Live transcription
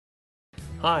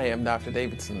Hi, I'm Dr.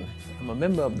 Davidson. I'm a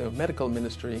member of the medical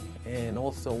ministry and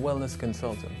also a wellness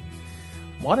consultant.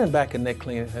 Modern Back and Neck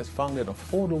Clinic has found an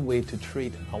affordable way to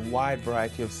treat a wide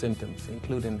variety of symptoms,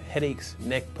 including headaches,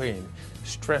 neck pain,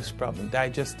 stress problems,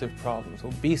 digestive problems,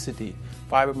 obesity,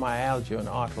 fibromyalgia, and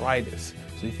arthritis.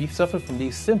 So if you suffer from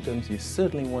these symptoms, you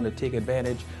certainly want to take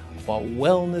advantage of our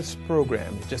wellness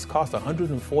program. It just costs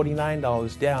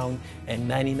 $149 down and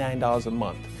 $99 a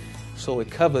month. So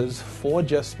it covers 4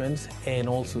 adjustments and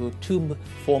also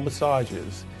 4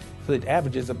 massages. So it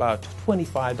averages about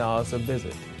 $25 a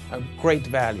visit. A great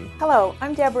value. Hello,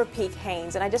 I'm Deborah Peak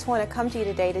Haynes, and I just want to come to you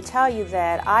today to tell you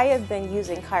that I have been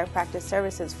using chiropractic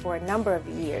services for a number of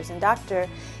years, and Dr.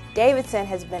 Davidson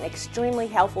has been extremely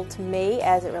helpful to me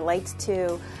as it relates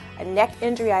to a neck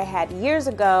injury I had years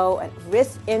ago, a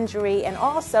wrist injury, and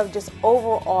also just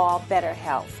overall better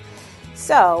health.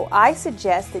 So I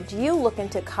suggest that you look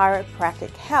into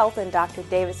chiropractic health, and Dr.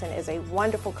 Davidson is a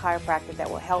wonderful chiropractor that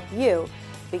will help you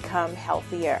become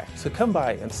healthier. So come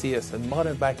by and see us at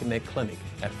Modern Back and Neck Clinic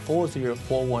at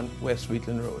 4041 West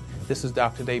Wheatland Road. This is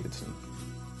Dr. Davidson.